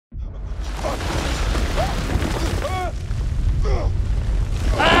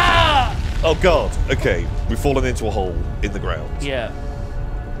Oh god. Okay, we've fallen into a hole in the ground. Yeah.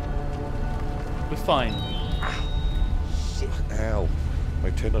 We're fine. Shit. Ow.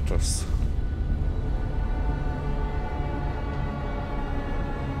 My tinnitus.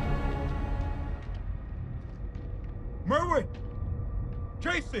 Merwin!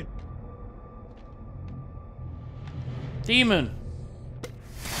 Jason! Demon.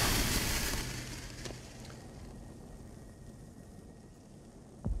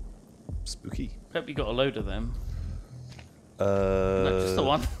 Spooky. Hope you got a load of them. No, Just the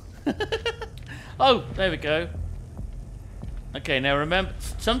one. Oh, there we go. Okay, now remember,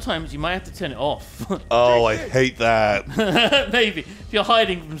 sometimes you might have to turn it off. Oh, I hate that. Maybe if you're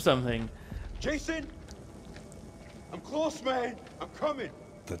hiding from something. Jason! I'm close, man! I'm coming!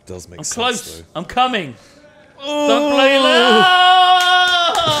 That does make I'm sense. close. Though. I'm coming. Don't play that.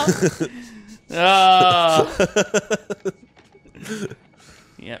 Ah!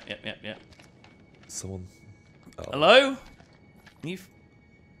 Yep. Someone. Oh. Hello?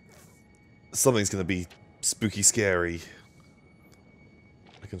 Something's gonna be spooky scary.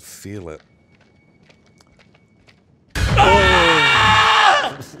 I can feel it.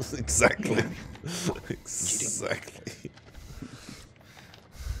 Ah! Exactly. Exactly.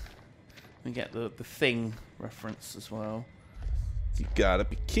 We get the thing reference as well. You gotta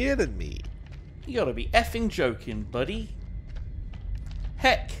be kidding me. You gotta be effing joking, buddy.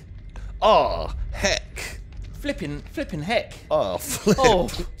 Heck. Oh, heck. Flippin' heck. Oh, flip.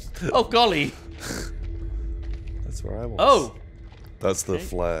 Oh golly. That's where I was. Oh. That's the Okay.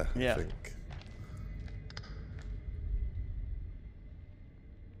 flare, Yeah. I think.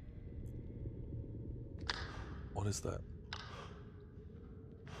 What is that?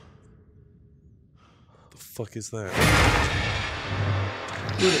 The fuck is that?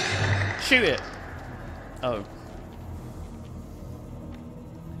 Shoot it. Oh.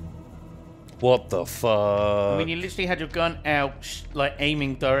 What the fuck? I mean, you literally had your gun out, like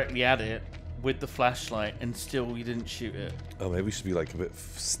aiming directly at it with the flashlight, and still you didn't shoot it. Oh, maybe we should be like a bit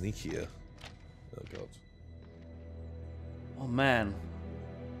sneakier. Oh god. Oh man.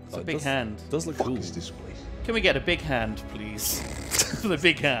 It's a it big does, hand. Does look Fuck cool. is this place? Can we get a big hand, please? For the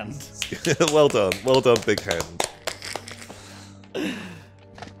big hand. Well done, big hand.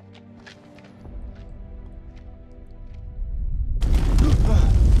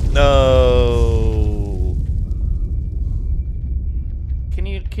 No.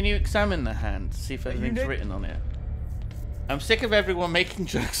 Can you examine the hand, see if anything's written on it? I'm sick of everyone making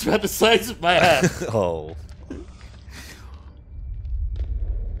jokes about the size of my hand. Oh.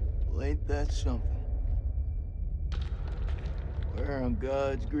 Well, ain't that something? Where on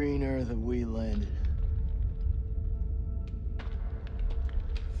God's green earth have we landed?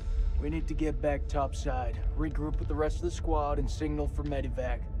 We need to get back topside, regroup with the rest of the squad, and signal for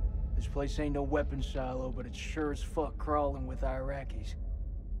medevac. This place ain't no weapons silo, but it's sure as fuck crawling with Iraqis.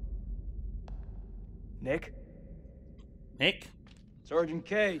 Nick? Nick? Sergeant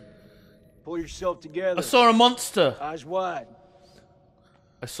Cade, pull yourself together. I saw a monster. Eyes wide.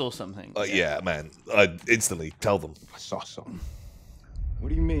 I saw something. Yeah, man. I instantly tell them. I saw something. What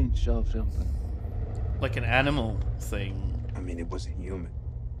do you mean, saw something? Like an animal thing. I mean, it wasn't human.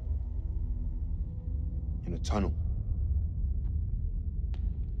 In a tunnel.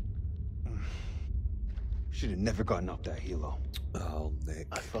 Should have never gotten up that helo. Oh, Nick.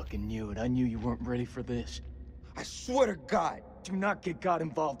 I fucking knew it. I knew you weren't ready for this. I swear to God. Do not get God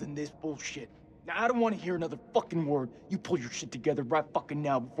involved in this bullshit. Now, I don't want to hear another fucking word. You pull your shit together right fucking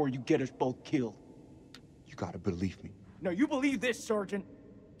now before you get us both killed. You gotta believe me. No, you believe this, Sergeant.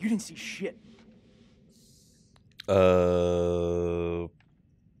 You didn't see shit.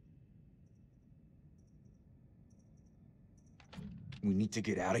 We need to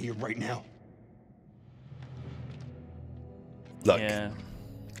get out of here right now. Look, Yeah.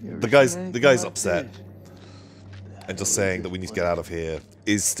 the guy's upset, and just saying that we need to get out of here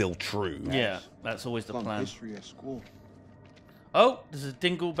is still true. Yeah, that's always the Flunk plan. history at school. Oh, there's a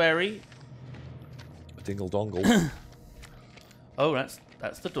dingleberry. A dingle dongle. Oh, that's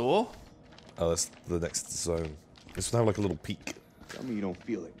the door. Oh, that's the next zone. This will have like a little peek. Tell me you don't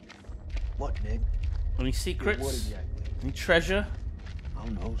feel it. What, Nick? Any secrets? What exactly? Any treasure? I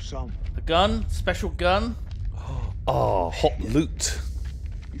don't know, some. A gun? Special gun? Oh, hot loot.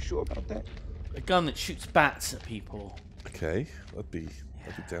 You sure about that? A gun that shoots bats at people. Okay, I'd be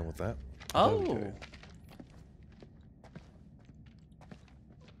down with that. Oh.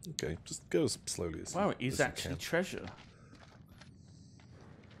 Okay, just go as slowly as Wow, it is actually treasure.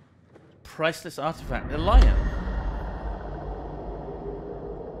 Priceless artifact. A lion.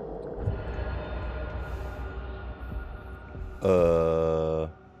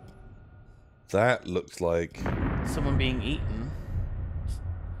 That looked like Someone being eaten.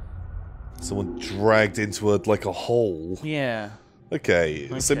 someone dragged into a hole. Yeah. Okay,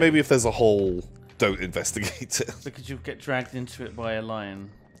 so maybe if there's a hole, don't investigate it. Because you'll get dragged into it by a lion.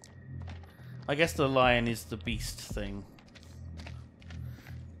 I guess the lion is the beast thing.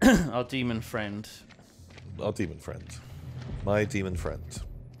 Our demon friend. Our demon friend. My demon friend.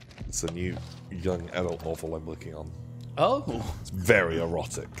 It's a new young adult novel I'm working on. Oh. It's very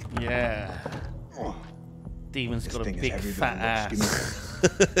erotic. Yeah. Demon's got a big fat ass.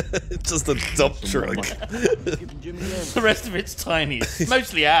 Just a dump truck. The rest of it's tiny. It's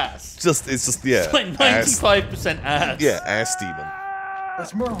mostly ass. It's just yeah. It's like 95% ass. Yeah, ass demon.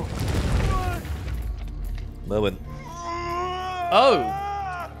 That's Merle. Merwin. Oh.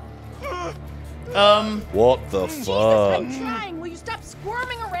 What the fuck? I'm trying. Will you stop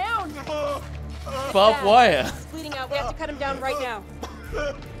squirming around? Barbed wire. He's bleeding out. We have to cut him down right now.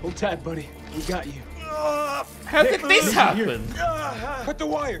 Hold tight, buddy. We got you. How did this happen? Cut the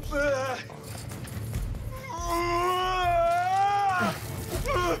wires.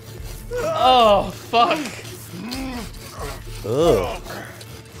 Oh, fuck. Ugh.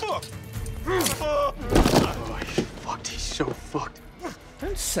 Oh, he's fucked. He's so fucked.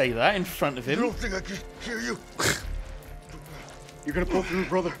 Don't say that in front of I him. don't think I can hear you. You're gonna pull through,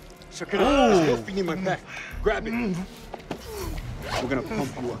 brother. Suck it up. There's morphine in my back. Grab it. We're gonna pump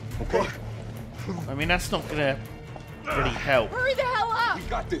you up, okay? I mean, that's not gonna really help. Hurry the hell up! We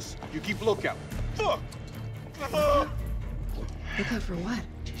got this. You keep lookout. Fuck! Looking for what?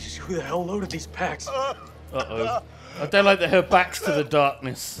 Jesus, who the hell loaded these packs? Uh-oh. I don't like that her back's to the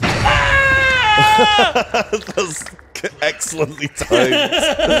darkness. That's excellently timed.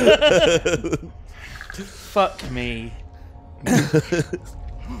 Fuck me.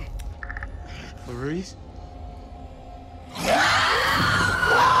 Clarice?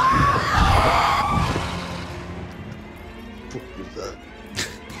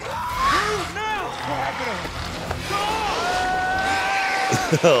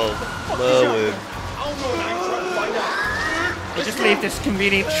 Oh, Merwin. We'll just leave this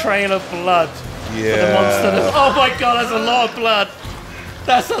convenient trail of blood for the Yeah. monster. Oh my god, that's a lot of blood.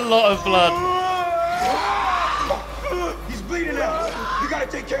 That's a lot of blood. He's bleeding out. You gotta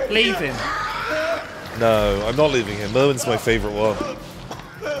take care of him. Leave him. No, I'm not leaving him. Merwin's my favorite one.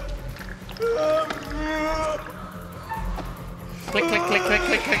 Click, click, click, click,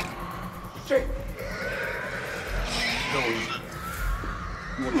 click, click. Shake.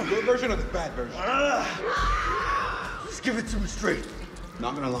 You want the good version or the bad version? Just give it to me straight.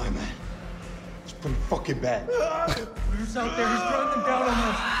 Not gonna lie, man. It's pretty fucking bad. Who's out there? He's drawing them down on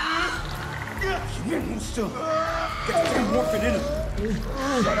us. Hold still. Get the damn morphine in him.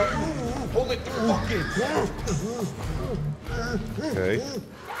 Shut up. Hold it the fuck in. Okay.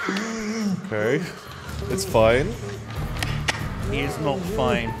 Okay. It's fine. He is not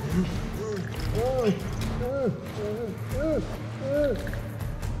fine.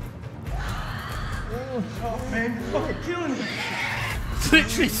 Oh, man, you're fucking killing me.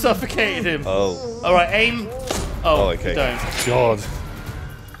 Literally suffocated him. Oh. Alright, aim. Oh, Oh, okay. don't. God.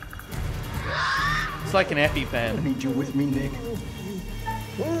 It's like an I EpiPen. need you with me, Nick.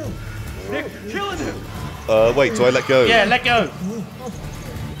 Nick, you're killing him. Wait, do I let go? Yeah, let go.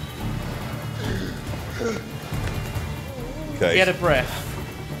 Okay. Get a breath.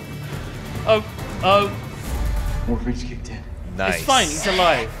 Oh, oh. Morphine's kicked in. Nice. It's fine, he's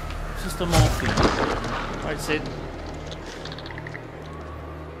alive. It's just a morphine. Right, Sid.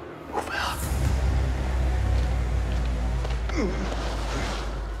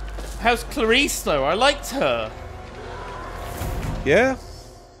 How's Clarice, though? I liked her. Yeah?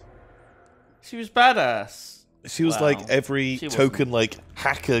 She was badass. She was Wow. like every She token, like,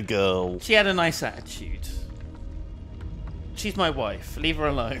 hacker girl. She had a nice attitude. She's my wife. Leave her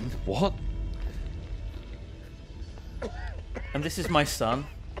alone. What? And this is my son.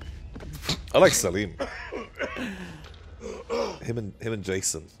 I like Salim. Him and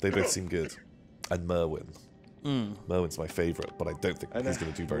Jason, they both seem good. And Merwin. Merwin's my favorite, but I don't think he's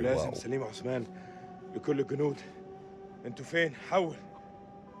going to do very well. سليم عثمان لكل الجنود. انتوا فين؟ حول.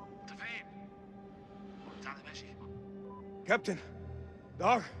 انت فين؟ تعال ماشي. كابتن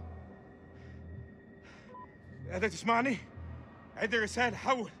دار قادر تسمعني؟ عندي رسالة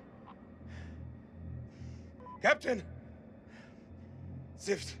حول. كابتن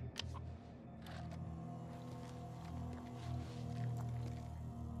زفت.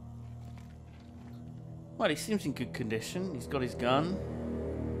 Well, he seems in good condition. He's got his gun.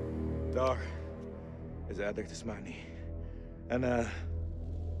 دار إذا قادر تسمعني أنا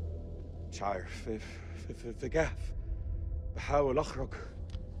مش عارف في جهف بحاول أخرج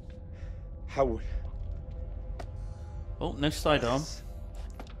حول. Oh, no sidearm.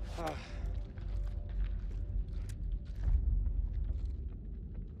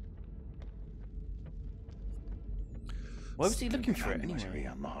 Why was he looking for it anyway?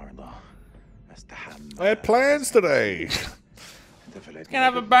 I had plans today. Can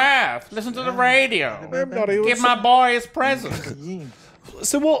have a bath. Listen to the radio. I'm not even Give my boy his present.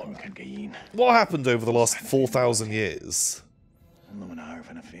 So what happened over the last 4,000 years?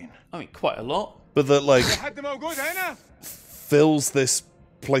 I mean, quite a lot. But that, like, fills this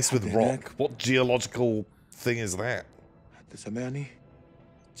place with rock. What geological thing is that?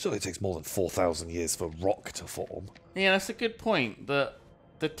 Surely it takes more than 4,000 years for rock to form. Yeah, that's a good point. That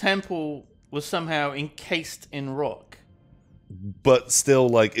the temple was somehow encased in rock. But still,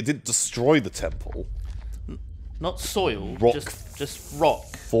 like, it didn't destroy the temple. Not soil, Rock just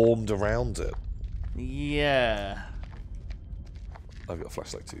rock. Formed around it. Yeah. I've got a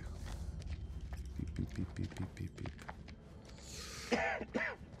flashlight too. Beep, beep, beep, beep, beep, beep, beep.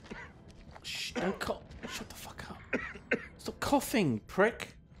 Shh, don't cough. Shut the fuck up. Stop coughing,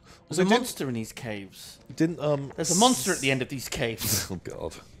 prick. There's a monster in these caves. There's a monster at the end of these caves. Oh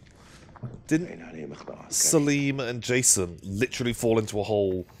god. Didn't Salim and Jason literally fall into a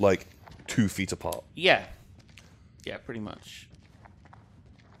hole like 2 feet apart? Yeah. Yeah, pretty much.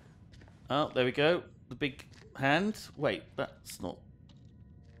 Oh, there we go. The big hand. Wait, that's not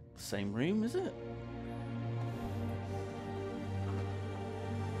the same room, is it?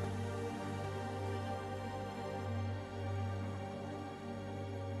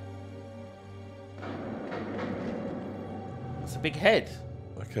 It's a big head.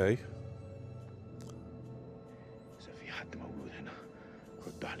 Okay.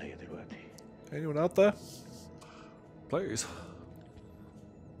 Anyone out there? Please.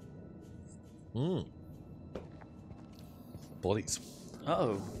 Bodies.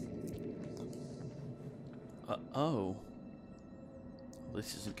 Uh-oh. Uh-oh.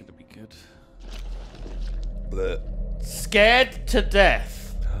 This isn't going to be good. Blech. Scared to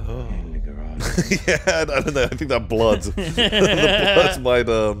death. Oh. Yeah, I don't know. I think that blood. The blood might,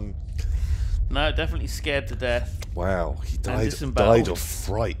 No, definitely scared to death. Wow, he died of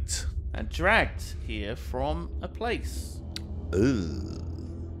fright. And dragged here from a place. Ugh.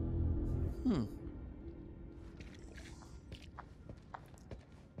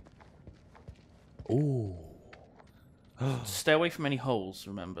 Ooh. Stay away from any holes,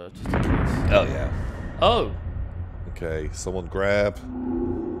 remember, just in case. Oh, yeah. Oh! Okay, someone grab.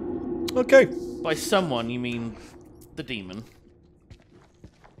 Okay. By someone, you mean the demon.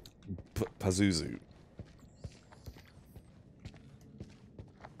 Pazuzu.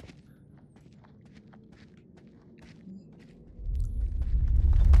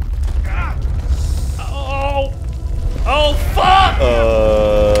 Oh! Oh, fuck!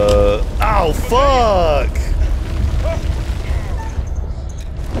 Oh, fuck!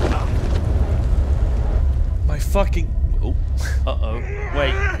 My fucking... Oh. Uh-oh.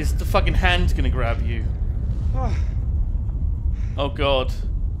 Wait, is the fucking hand gonna grab you? Oh, God.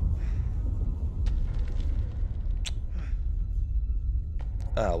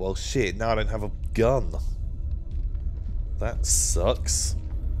 Ah, well, shit. Now I don't have a gun. That sucks.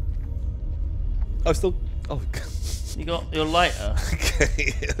 Oh, still... Oh, You got your lighter.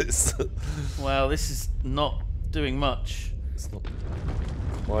 okay. Wow, this is not doing much. It's not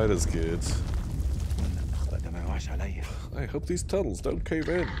quite as good. I hope these tunnels don't cave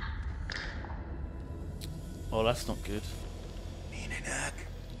in. Oh, that's not good.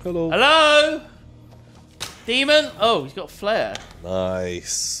 Hello. Hello? Demon? Oh, he's got a flare.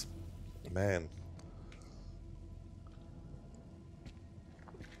 Nice. Man.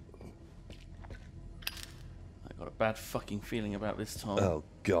 I got a bad fucking feeling about this, Tom. Oh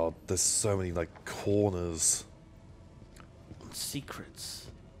god, there's so many like corners. Secrets.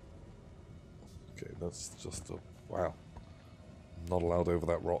 Okay, that's just a... Wow. Not allowed over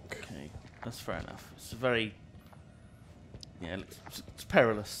that rock. Okay, that's fair enough. It's a very... Yeah, it's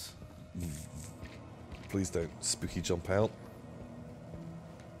perilous. Please don't spooky jump out.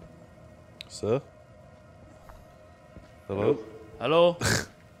 Sir? Hello? Hello?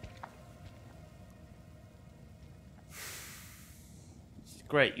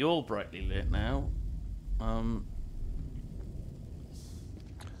 Great, you're all brightly lit now.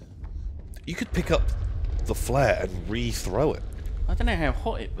 You could pick up the flare and re-throw it. I don't know how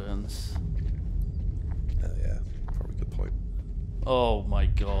hot it burns. Oh yeah, probably a good point. Oh my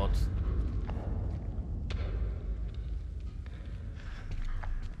god.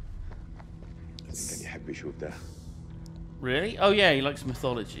 Really? Oh yeah, he likes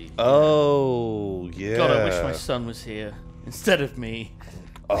mythology. Oh, yeah. God, I wish my son was here instead of me.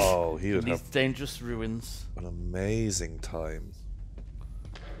 Oh, he would These have dangerous ruins. an amazing time.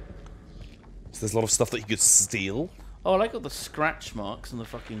 So there's a lot of stuff that he could steal. Oh, I like all the scratch marks on the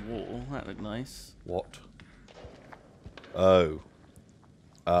fucking wall. That looked nice. What? Oh.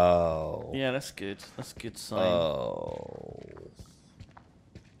 Oh. Yeah, that's good. That's a good sign. Oh.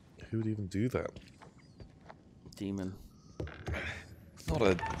 Who would even do that? Demon. Not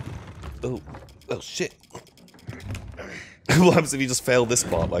a... Oh. Oh, shit. What happens if you just fail this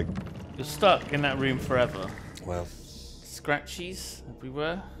part? Like... You're stuck in that room forever. Well... Scratchies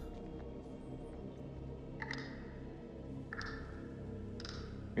everywhere.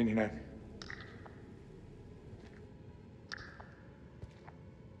 Meaning I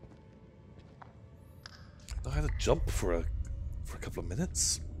had to jump for a couple of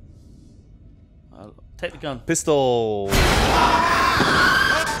minutes. I'll take the gun. Pistol!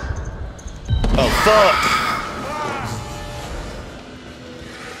 Oh, fuck!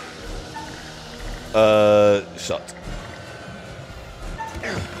 Shut.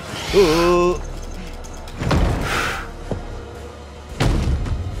 Ooh.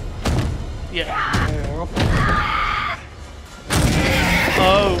 Yeah.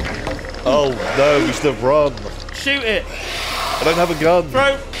 Oh. Oh no, we should have run. Shoot it. I don't have a gun.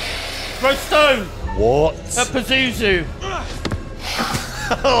 Throw stone. What? At Pazuzu.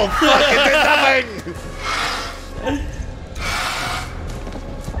 Oh fuck, it did nothing!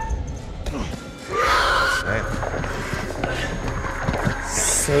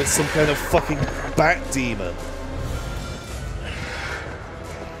 So it's some kind of fucking bat demon.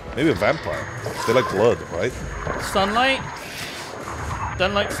 Maybe a vampire. They like blood, right? Sunlight?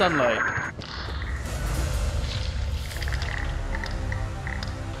 Don't like sunlight.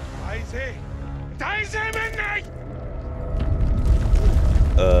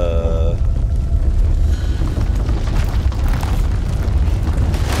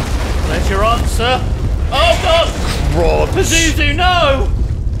 There's your answer. Oh god! Rod! Pazuzu, no!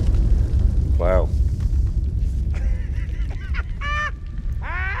 Wow.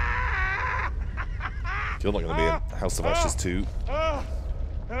 You're not going to be in House of Ashes 2.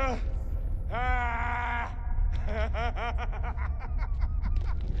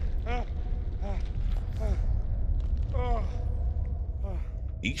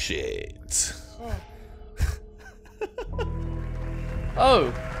 Eat shit.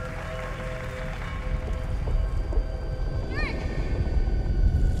 Oh.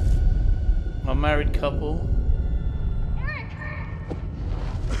 A married couple.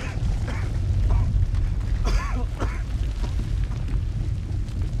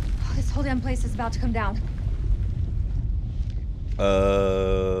 This whole damn place is about to come down.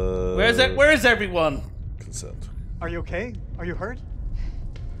 Where is everyone? Consent. Are you okay? Are you hurt?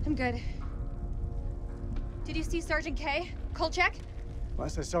 I'm good. Did you see Sergeant K? Kolchak?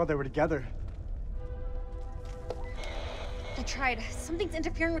 Last I saw, they were together. I tried. Something's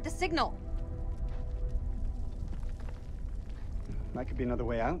interfering with the signal. That could be another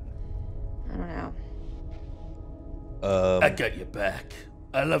way out. I don't know. I got your back.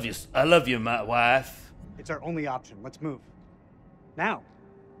 I love you, my wife. It's our only option. Let's move. Now.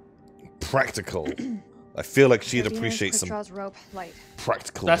 Practical. I feel like she'd appreciate some rope light.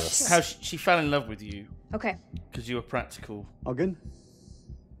 practicalness. That's how she fell in love with you. Okay. Because you were practical. All good?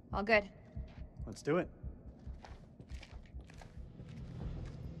 All good. Let's do it.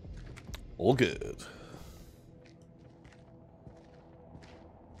 All good.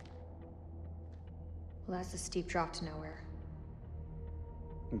 Well, that's a steep drop to nowhere.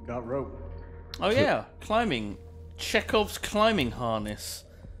 We've got rope. Oh yeah, climbing. Chekhov's climbing harness.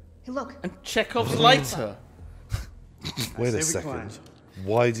 Hey, look. And Chekhov's lighter. Wait a second.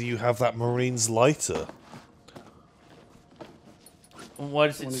 Why do you have that Marine's lighter? Why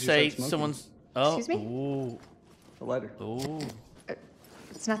does it say someone's... Oh, Excuse me? Ooh. The lighter. Ooh.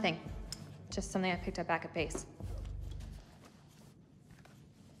 It's nothing. Just something I picked up back at base.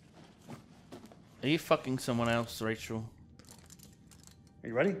 Are you fucking someone else, Rachel? Are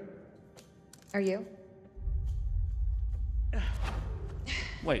you ready? Are you?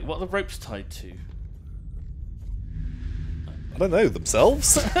 Wait, what are the ropes tied to? I don't know,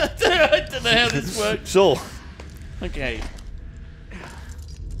 themselves? I don't know how this works. Sure. Okay.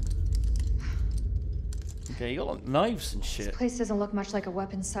 Okay, you got like knives and shit. This place doesn't look much like a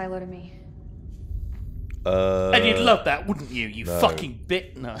weapons silo to me. And you'd love that, wouldn't you? You fucking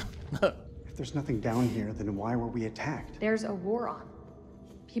bit. No. If there's nothing down here, then why were we attacked? There's a war on.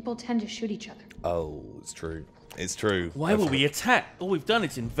 People tend to shoot each other. Oh, it's true. It's true. Why were we attacked? All we've done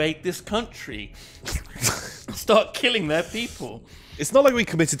is invade this country. Start killing their people. It's not like we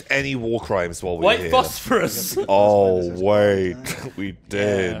committed any war crimes while we were here. White phosphorus. Oh, wait. We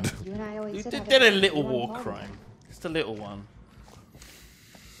did. Yeah. You and I always We did did a little war crime. Just a little one.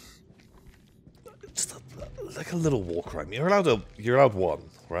 Just like a little war crime. You're allowed one,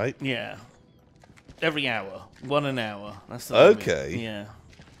 right? Yeah. Every hour. 1 an hour. That's the Okay. limit. Yeah.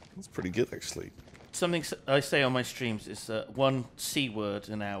 That's pretty good, actually. Something I say on my streams is one C word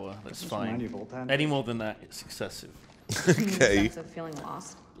an hour. That's fine. Any more than that, it's excessive. Okay. Sense of feeling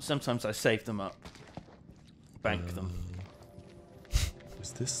lost. Sometimes I save them up. Bank them.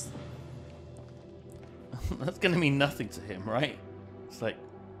 Is this... That's going to mean nothing to him, right? It's like...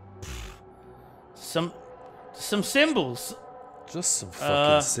 Some symbols. Just some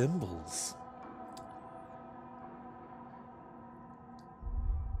fucking symbols.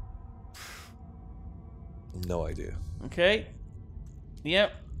 No idea. Okay.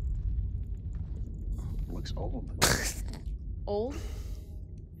 Yep. Looks old. Old?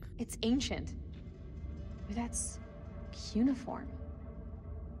 It's ancient. Or that's cuneiform.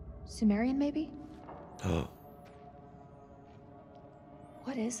 Sumerian, maybe?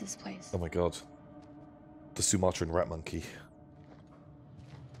 What is this place? Oh my god. The Sumatran rat monkey.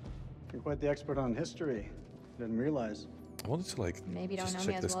 You're quite the expert on history. Didn't realize. I wanted to like Maybe you don't just know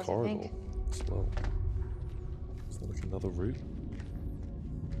me check as this well as you corridor think. as well. Is there like another route?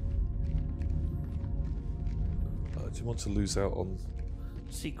 Do you want to lose out on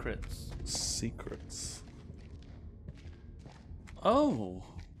Secrets. secrets? Oh.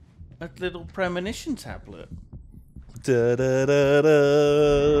 A little premonition tablet. Da da da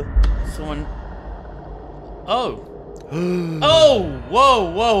da. Someone... Oh. Oh!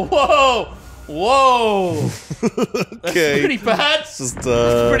 Whoa, whoa, whoa! Whoa! That's Okay. pretty bad. Just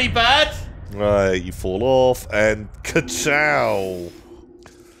That's pretty bad. right, you fall off and ka-chow.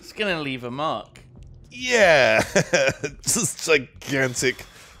 It's gonna leave a mark. Yeah, just gigantic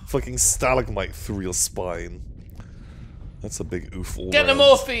fucking stalagmite through your spine. That's a big oof all Get the round.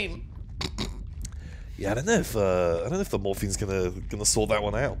 morphine! Yeah, I don't know if the morphine's gonna sort that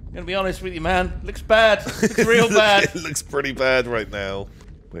one out. I'm gonna be honest with you, man. Looks bad. Looks real bad. It looks pretty bad right now.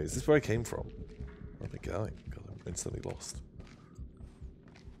 Wait, is this where I came from? Where am I going? God, I'm instantly lost.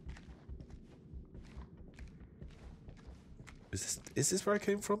 Is this where I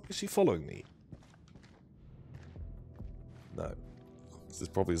came from? Is she following me? No. This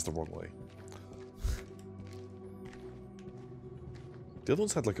probably is the wrong way. The other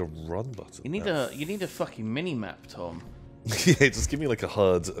ones had like a run button. You need a fucking mini map, Tom. Yeah, just give me like a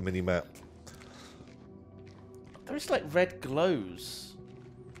HUD, a mini map. There's like red glows.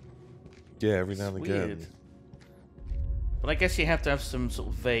 Yeah, every now and Weird. again. But I guess you have to have some sort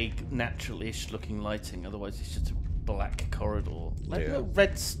of vague, natural-ish looking lighting, otherwise it's just a black corridor. Like Yeah. little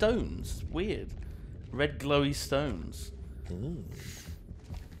red stones. Weird. Red glowy stones. Mm.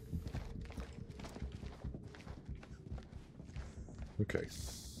 Okay.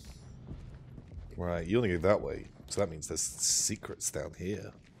 Right, you only go that way, so that means there's secrets down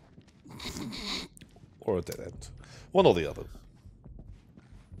here. Or a dead end. One or the other.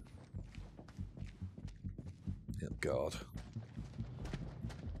 Oh god.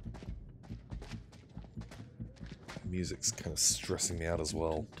 Music's kind of stressing me out as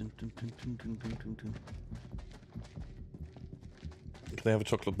well. Dun, dun, dun, dun, dun, dun, dun, dun. Can I have a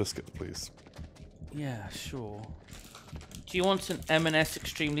chocolate biscuit, please? Yeah, sure. Do you want an M&S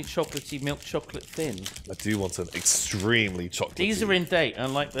extremely chocolatey milk chocolate thin? I do want an extremely chocolatey. These are in date,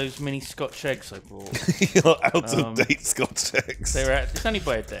 unlike those mini Scotch eggs I brought. You're out of date Scotch eggs. It's only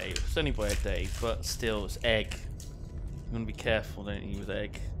by a day. It's only by a day, but still, it's egg. You want to be careful, don't you, with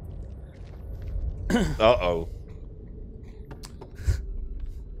egg? Uh-oh.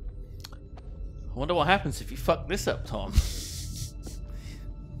 I wonder what happens if you fuck this up, Tom.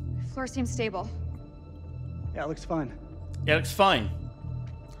 Floor seems stable. Yeah, it looks fine. Yeah, it looks fine.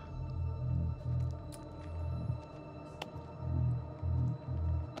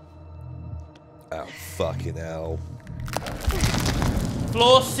 Oh, fucking hell.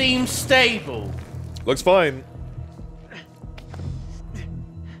 Floor seems stable. Looks fine.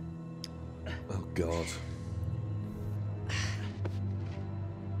 Oh, God.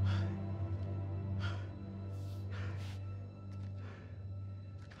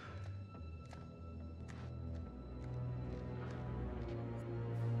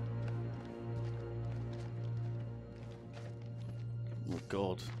 Oh,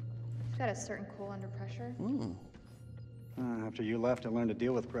 God. Got a certain cool under pressure. Mm. After you left, I learned to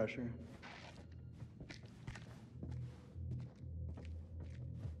deal with pressure.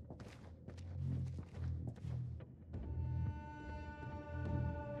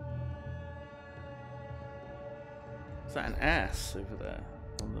 Is that an ass over there?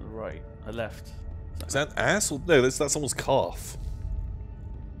 On the right. Left. Is that an ass? Or, no, that's someone's calf.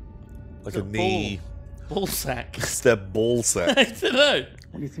 Like a knee. Ball sack. It's their ball sack. I don't know.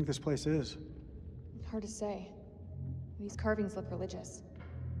 What do you think this place is? Hard to say. These carvings look religious.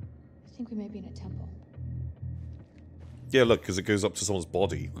 I think we may be in a temple. Yeah, look, because it goes up to someone's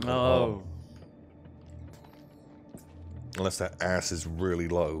body. Oh. Unless that ass is really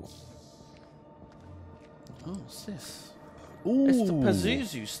low. Oh, what's this? Ooh. It's the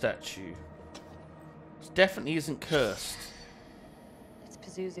Pazuzu statue. It definitely isn't cursed. It's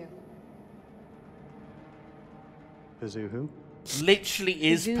Pazuzu. Pazu who? Literally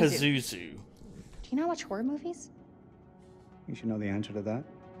is Pazuzu. Pazuzu. Do you not watch horror movies? You should know the answer to that.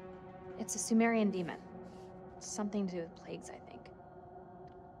 It's a Sumerian demon. Something to do with plagues, I think.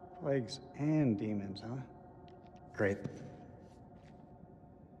 Plagues and demons, huh? Great.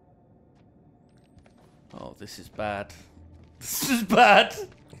 Oh, this is bad. This is bad.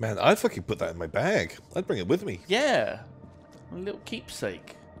 Man, I'd fucking put that in my bag. I'd bring it with me. Yeah. A little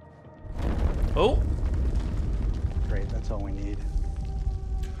keepsake. Oh. Great, that's all we need.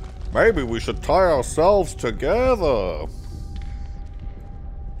 Maybe we should tie ourselves together.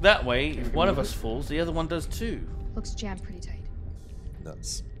 That way, if one of us falls, the other one does too. Looks jammed pretty tight.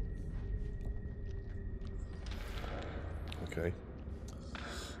 Nuts. Okay.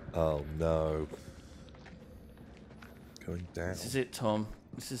 Oh no. Going down. This is it, Tom.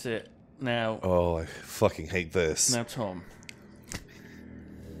 This is it. Now. Oh, I fucking hate this. Now, Tom.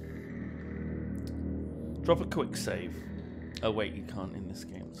 Drop a quick save. Oh, wait, you can't in this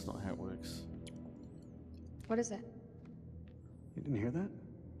game. That's not how it works. What is it? You didn't hear that?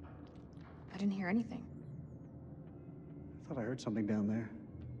 I didn't hear anything. I thought I heard something down there.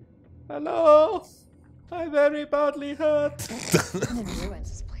 Hello? I'm very badly hurt. I'm in ruins.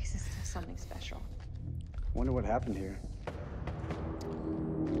 This place is something special. Wonder what happened here.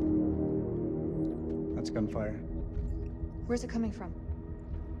 That's gunfire. Where's it coming from?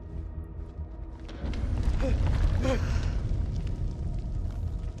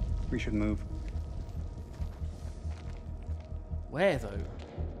 We should move. Where, though?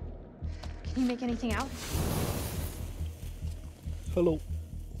 Can you make anything out? Hello.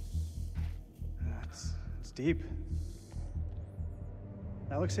 It's deep.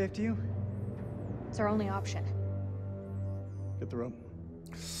 That looks safe to you? It's our only option. Get the rope.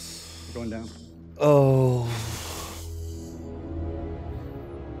 We're going down. Oh.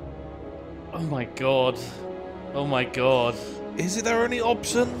 Oh my god. Oh my god. Is it our only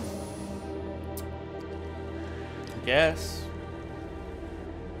option? I guess.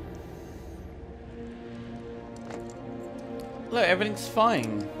 Look, everything's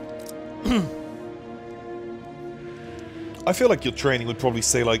fine. I feel like your training would probably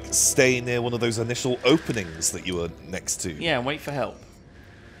say, like, stay near one of those initial openings that you were next to. Yeah, and wait for help.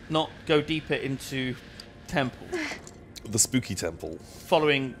 Not go deeper into temple. The spooky temple.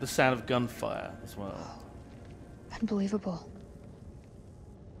 Following the sound of gunfire as well. Unbelievable.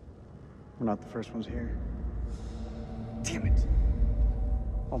 We're not the first ones here. Damn it.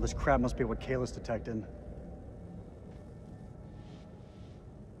 All this crap must be what Kayla's detected.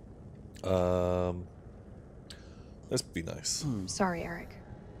 Let's be nice. Sorry, Eric.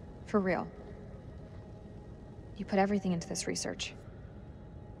 For real. You put everything into this research.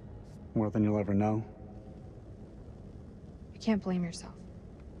 More than you'll ever know. You can't blame yourself.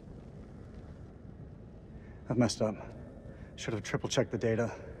 I've messed up. Should have triple-checked the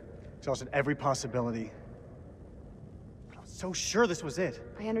data. Exhausted every possibility. But I was so sure this was it.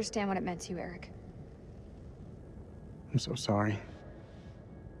 I understand what it meant to you, Eric. I'm so sorry.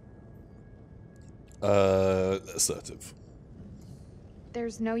 Assertive.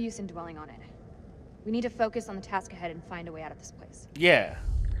 There's no use in dwelling on it. We need to focus on the task ahead and find a way out of this place. Yeah.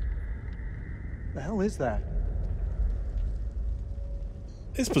 The hell is that?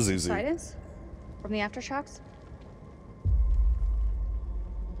 It's Pazuzu. Subsidence? From the aftershocks?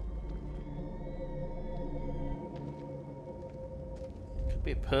 Could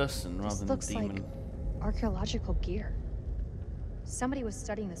be a person rather than a Looks demon. like archaeological gear. Somebody was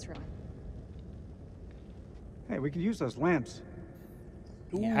studying this ruin. Hey, we could use those lamps.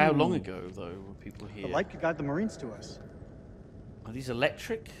 Yeah, how long ago, though, were people here? The light could guide the Marines to us. Are these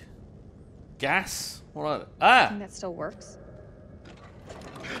electric? Gas? What are they? Ah! Think that still works?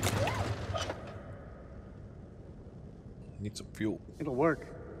 Need some fuel. It'll work.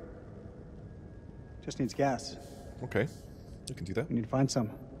 Just needs gas. Okay. We can do that. We need to find some.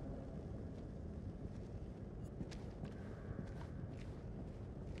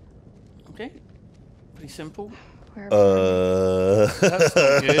 Okay. Pretty simple. That's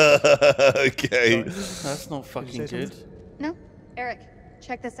not good. Okay. That's not fucking good. No, Eric,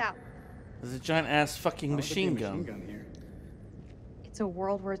 check this out. There's a giant ass fucking machine gun. Here. It's a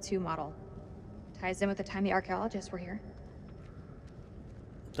World War II model. Ties in with the time the archaeologists were here.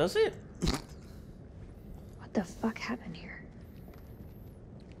 Does it? What the fuck happened here?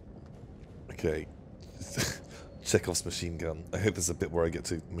 Okay. Chekhov's machine gun. I hope there's a bit where I get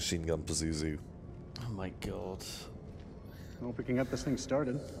to machine gun Pazuzu. Oh my god. Well, we can get this thing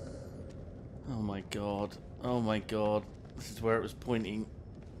started. Oh my god. Oh my god. This is where it was pointing.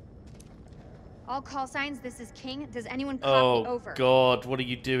 All call signs, this is King. Does anyone copy over? Oh god, what are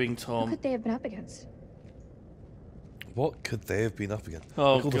you doing, Who Tom? could they have been up against? What could they have been up against?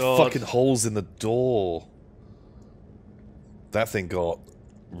 Oh, Look at all God. the fucking holes in the door. That thing got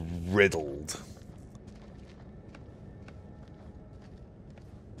riddled.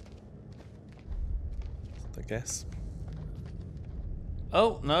 I guess.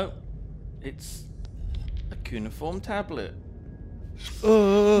 Oh, no. It's a cuneiform tablet.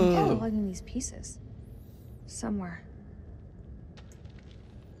 Oh, lugging these pieces. Somewhere.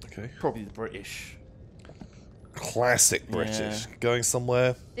 Okay. Probably the British. Classic British. Going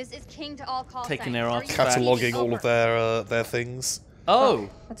somewhere, This is King to all call Taking signs. their Are you artifacts. cataloguing all over? of their things. Oh!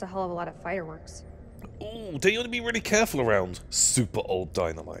 That's a hell of a lot of fireworks. Ooh, don't you want to be really careful around super old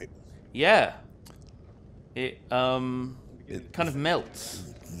dynamite? Yeah. It kind of melts.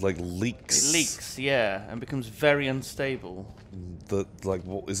 Like leaks. It leaks, yeah, and becomes very unstable.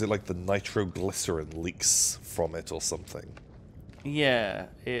 What is it, like the nitroglycerin leaks from it or something? Yeah,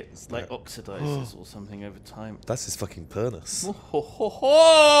 it like oxidizes or something over time. That's his fucking Pernus. Oh, ho, ho, That's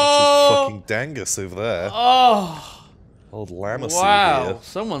ho! his fucking Dangus over there. Oh! Old Lamassu Wow, here.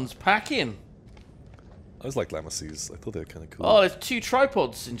 someone's packing. I was like Lamassus. I thought they were kind of cool. Oh, there's 2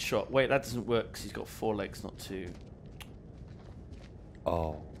 tripods in shot. Wait, that doesn't work because he's got 4 legs, not 2.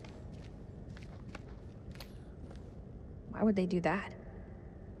 Oh. Why would they do that?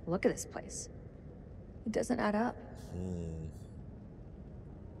 Look at this place. It doesn't add up.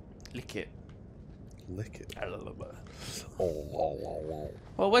 Lick it. Lick it.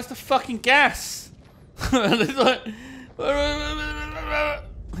 Well, where's the fucking gas? It's like- Oh.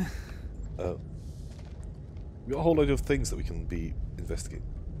 We've got a whole load of things that we can be investigating.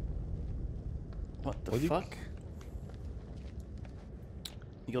 What the What do you- fuck?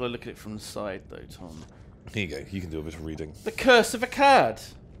 You gotta look at it from the side, though, Tom. Here you go. You can do a bit of reading. The Curse of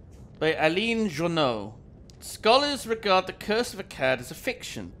Akkad by Aline Journeau. Scholars regard The Curse of Akkad as a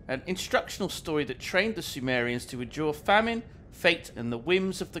fiction, an instructional story that trained the Sumerians to endure famine, fate, and the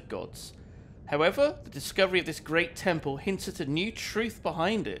whims of the gods. However, the discovery of this great temple hints at a new truth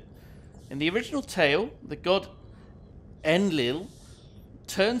behind it. In the original tale, the god Enlil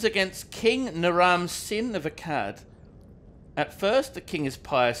turns against King Naram-Sin of Akkad. At first, the king is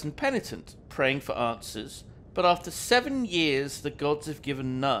pious and penitent, praying for answers, but after 7 years, the gods have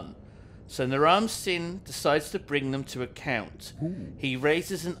given none. So Naram-Sin decides to bring them to account. He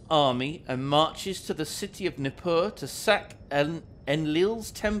raises an army and marches to the city of Nippur to sack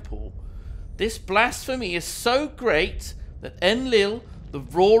Enlil's temple. This blasphemy is so great that Enlil, the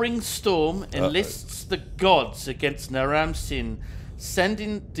roaring storm, enlists the gods against Naram-Sin,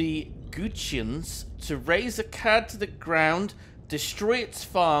 sending the Guchians to raze Akkad to the ground, destroy its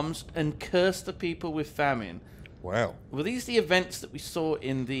farms, and curse the people with famine. Wow. Were these the events that we saw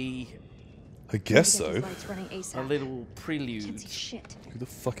in the I guess Get so. these lights running ASAP. a little Can't prelude? see shit. Who the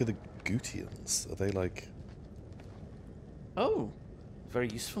fuck are the Gutians? Are they like... Oh, very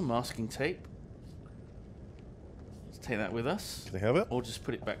useful masking tape. Let's take that with us, Can they have it? or just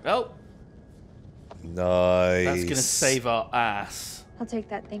put it back. Oh, Nice. that's gonna save our ass. I'll take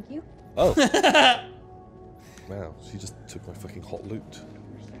that, thank you. Oh. Wow, she just took my fucking hot loot.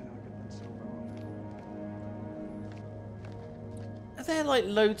 Are there like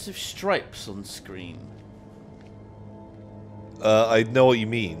loads of stripes on screen? I know what you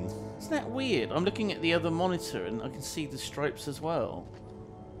mean. Isn't that weird? I'm looking at the other monitor and I can see the stripes as well.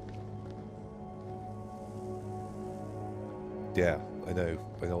 Yeah, I know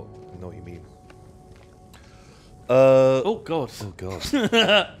what you mean. Oh god. Oh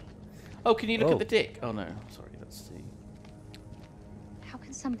god. Oh, can you look Oh. at the dick? Oh no, sorry, that's the... How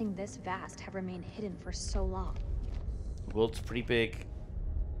can something this vast have remained hidden for so long? The world's pretty big.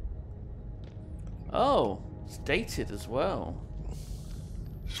 Oh, it's dated as well.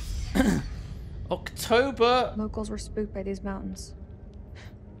 October Locals were spooked by these mountains.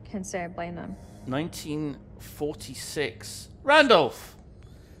 Can't say I blame them. 1946. Randolph!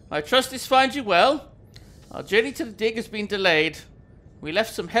 I trust this finds you well. Our journey to the dig has been delayed. We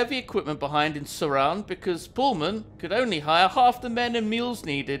left some heavy equipment behind in Suran because Pullman could only hire half the men and mules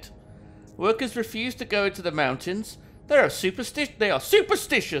needed. Workers refused to go into the mountains. They are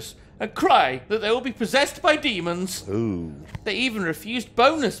superstitious and cry that they will be possessed by demons. Ooh. They even refused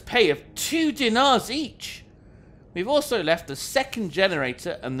bonus pay of 2 dinars each. We've also left the second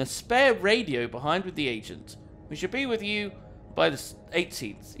generator and the spare radio behind with the agent. We should be with you by the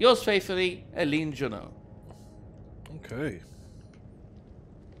 18th. Yours faithfully, Aline Junot. Okay.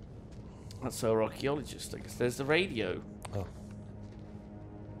 That's our archaeologist, I guess. There's the radio. Oh.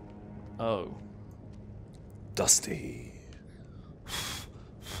 Oh. Dusty.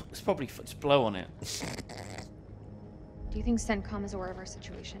 It's probably just blow on it. Do you think CENTCOM is aware of our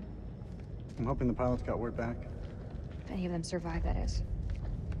situation? I'm hoping the pilots got word back. If any of them survive, that is.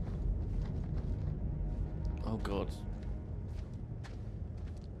 Oh god.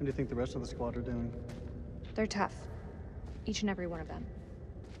 What do you think the rest of the squad are doing? They're tough. Each and every one of them.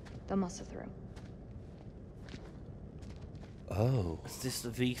 They'll muscle through. Oh. Is this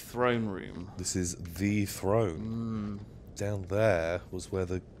the throne room? This is the throne. Down there was where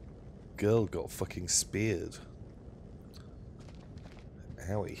the girl got fucking speared.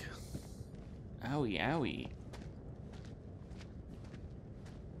 Owie. Owie, owie.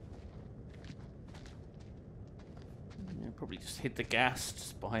 Yeah, probably just hit the gas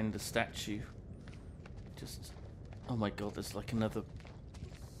just behind the statue. Just... Oh my god, there's like another...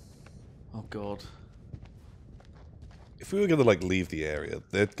 Oh god. If we were gonna like leave the area,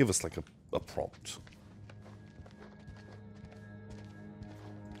 they'd give us like a prompt.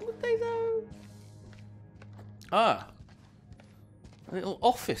 Would they though? Ah. A little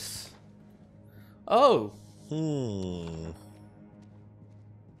office. Oh. Hmm.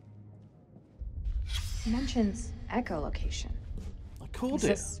 It mentions echolocation. I called Is it.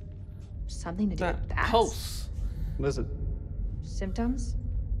 this something to do That with that? pulse. What is it? Symptoms?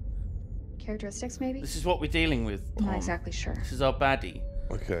 Characteristics, maybe? This is what we're dealing with, I'm Tom. not exactly sure. This is our baddie.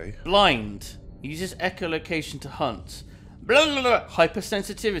 Okay. Blind. Uses echolocation to hunt. Blah, blah, blah.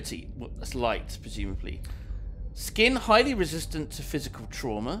 Hypersensitivity. Well, that's light, presumably. Skin highly resistant to physical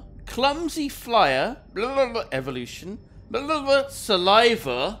trauma. Clumsy flyer. Blah, blah, blah. Evolution. Blah, blah, blah.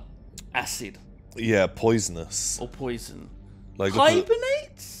 Saliva. Acid. Yeah, poisonous. Or poison. Like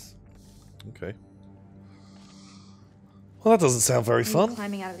Hibernates? Okay. Well, that doesn't sound very fun.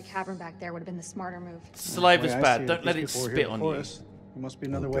 Climbing out of the cavern back there would have been the smarter move. Saliva's The way I bad. see Don't let it these people were spit here on before you. us. There must be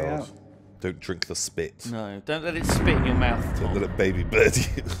another Oh, way God. out. Don't drink the spit. No, don't let it spit in your mouth, Don't let Tom. it baby bird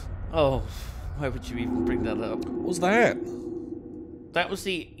you. Oh, why would you even bring that up? What was that? That was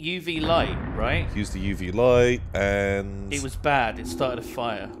the UV light, right? Use the UV light and It was bad. It started a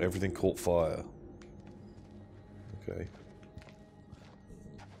fire. everything caught fire. Okay.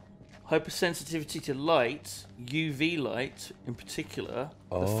 Hypersensitivity to light, UV light in particular.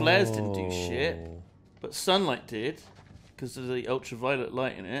 The flares didn't do shit, but sunlight did because of the ultraviolet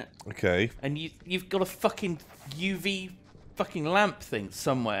light in it. Okay, And you've got a fucking UV fucking lamp thing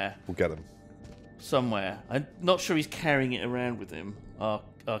somewhere. we'll get him. Somewhere. I'm not sure he's carrying it around with him. Our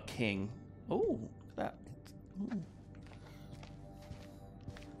king. Oh, look at that. Ooh.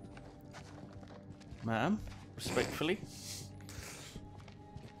 Ma'am, respectfully.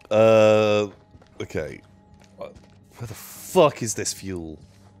 Okay. Where the fuck is this fuel?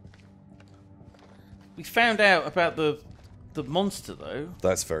 We found out about the monster though.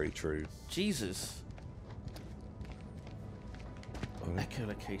 That's very true. Jesus. I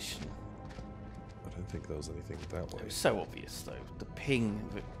Echolocation. don't think there was anything that way. It was so obvious though. The ping.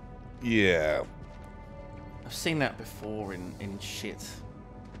 Yeah. I've seen that before in shit.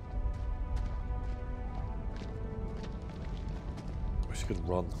 Wish you could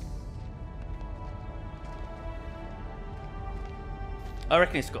run. I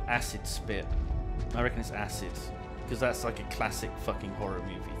reckon it's got acid spit. I reckon it's acid. Because that's like a classic fucking horror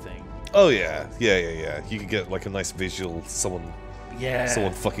movie thing. Oh yeah, yeah. You could get like a nice visual, someone Yeah.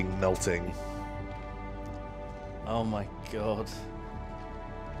 fucking melting. Oh my god.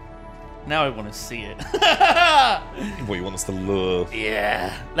 Now I want to see it. What, you want us to lure?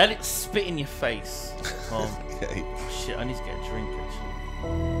 Yeah. Let it spit in your face. Oh Okay. shit, I need to get a drink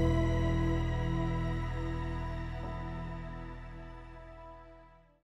actually.